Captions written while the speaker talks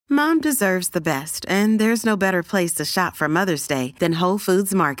Mom deserves the best, and there's no better place to shop for Mother's Day than Whole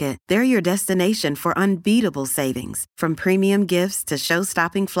Foods Market. They're your destination for unbeatable savings, from premium gifts to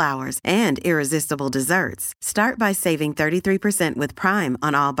show-stopping flowers and irresistible desserts. Start by saving 33% with Prime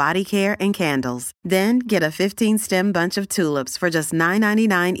on all body care and candles. Then get a 15-stem bunch of tulips for just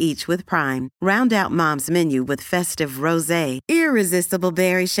 $9.99 each with Prime. Round out Mom's menu with festive rosé, irresistible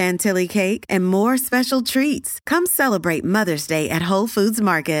berry chantilly cake, and more special treats. Come celebrate Mother's Day at Whole Foods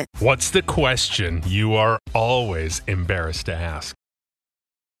Market. What's the question you are always embarrassed to ask?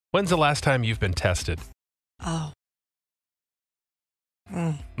 When's the last time you've been tested? Oh.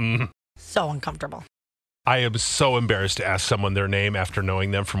 So uncomfortable. I am so embarrassed to ask someone their name after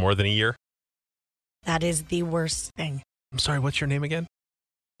knowing them for more than a year. That is the worst thing. I'm sorry, what's your name again?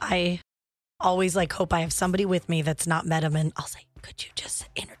 I always hope I have somebody with me that's not met them, and I'll say, could you just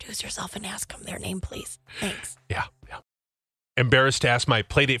introduce yourself and ask them their name, please? Thanks. Yeah. Embarrassed to ask my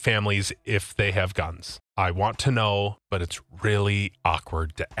Playdate families if they have guns. I want to know, but it's really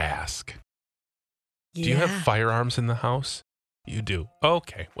awkward to ask. Yeah. Do you have firearms in the house? You do.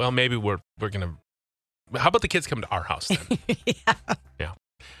 Okay. Well, maybe we're going to... How about the kids come to our house then?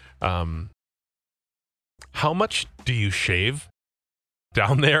 Yeah. How much do you shave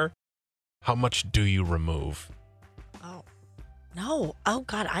down there? How much do you remove? Oh, no. Oh,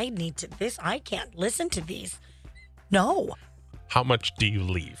 God, I can't listen to these. No. How much do you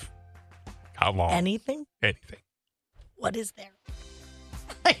leave? How long? Anything? What is there?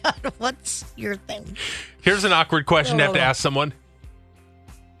 What's your thing? Here's an awkward question to have to ask someone.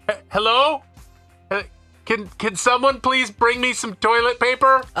 Hello? Can someone please bring me some toilet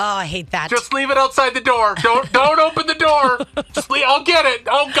paper? Oh, I hate that. Just leave it outside the door. Don't open the door. I'll get it.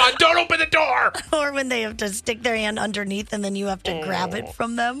 Oh God, don't open the door. Or when they have to stick their hand underneath and then you have to grab it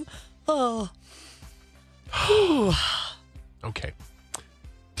from them. Oh. Okay.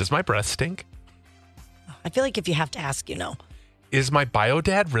 Does my breath stink? I feel like if you have to ask, you know. Is my bio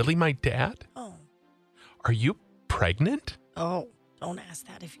dad really my dad? Oh. Are you pregnant? Oh, don't ask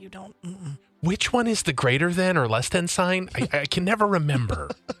that if you don't. Mm-mm. Which one is the greater than or less than sign? I can never remember.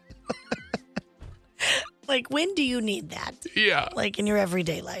 When do you need that? Yeah. In your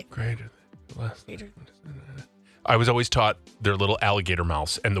everyday life. Greater than, less than. I was always taught they're little alligator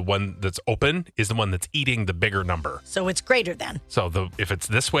mouths, and the one that's open is the one that's eating the bigger number. So it's greater than. So if it's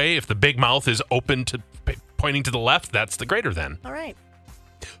this way, if the big mouth is open to pointing to the left, that's the greater than. All right.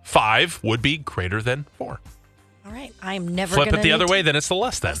 5 would be greater than 4. All right. I'm never Flip it the other way, then it's the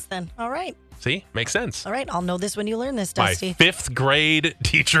less than. Less than. All right. See? Makes sense. All right. I'll know this when you learn this, Dusty. My 5th grade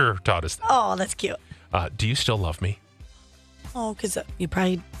teacher taught us that. Oh, that's cute. Do you still love me? Oh, because you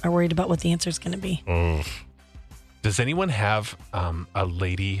probably are worried about what the answer is going to be. Does anyone have a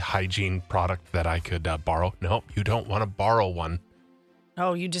lady hygiene product that I could borrow? No, you don't want to borrow one.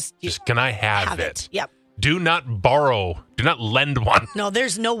 Oh, Just can I have it? Yep. Do not borrow. Do not lend one. No,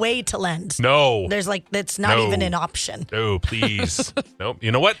 there's no way to lend. No. There's that's not even an option. No, please. Nope.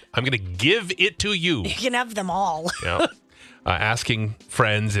 You know what? I'm going to give it to you. You can have them all. Yeah. Asking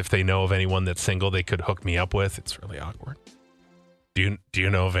friends if they know of anyone that's single they could hook me up with. It's really awkward. Do you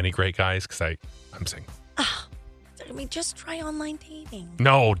know of any great guys? Because I'm single. Just try online dating.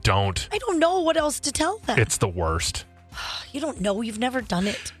 No, don't. I don't know what else to tell them. It's the worst. You don't know. You've never done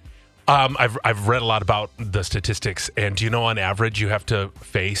it. I've read a lot about the statistics, and do you know on average you have to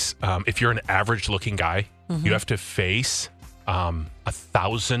face, if you're an average looking guy, you have to face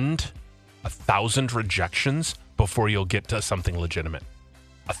 1,000 rejections before you'll get to something legitimate.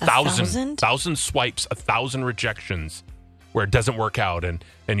 1,000 swipes, 1,000 rejections where it doesn't work out, and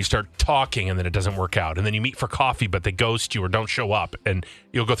you start talking and then it doesn't work out, and then you meet for coffee but they ghost you or don't show up, and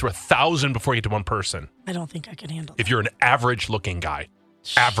you'll go through 1,000 before you get to one person. I don't think I can handle if you're an average looking guy.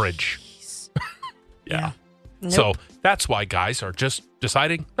 Average. Yeah. Nope. So that's why guys are just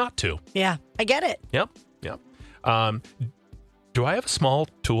deciding not to. Yeah, I get it. Yep. Do I have a small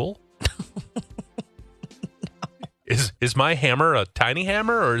tool? Is my hammer a tiny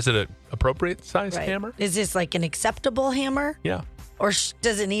hammer, or is it an appropriate sized hammer? Is this an acceptable hammer? Yeah. Or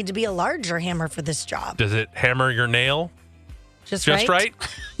does it need to be a larger hammer for this job? Does it hammer your nail just right?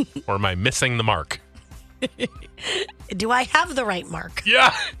 Or am I missing the mark? Do I have the right mark?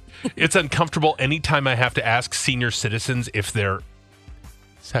 Yeah. It's uncomfortable anytime I have to ask senior citizens if they're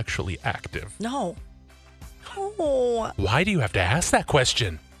sexually active. No. Oh. Why do you have to ask that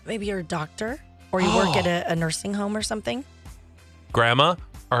question? Maybe you're a doctor or you work at a nursing home or something. Grandma,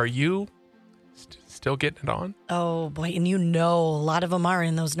 are you Still getting it on? Oh, boy. And a lot of them are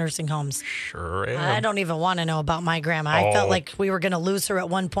in those nursing homes. Sure am. I don't even want to know about my grandma. I felt like we were going to lose her at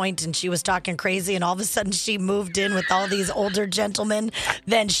one point, and she was talking crazy, and all of a sudden she moved in with all these older gentlemen.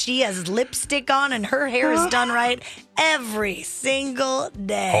 Then she has lipstick on, and her hair is done right every single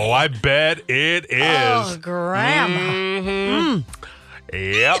day. Oh, I bet it is. Oh, Grandma. Mm-hmm.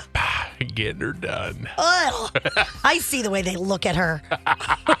 Yep. Getting her done. Ugh. I see the way they look at her.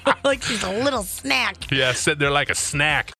 Like she's a little snack. Yeah, sitting there like a snack.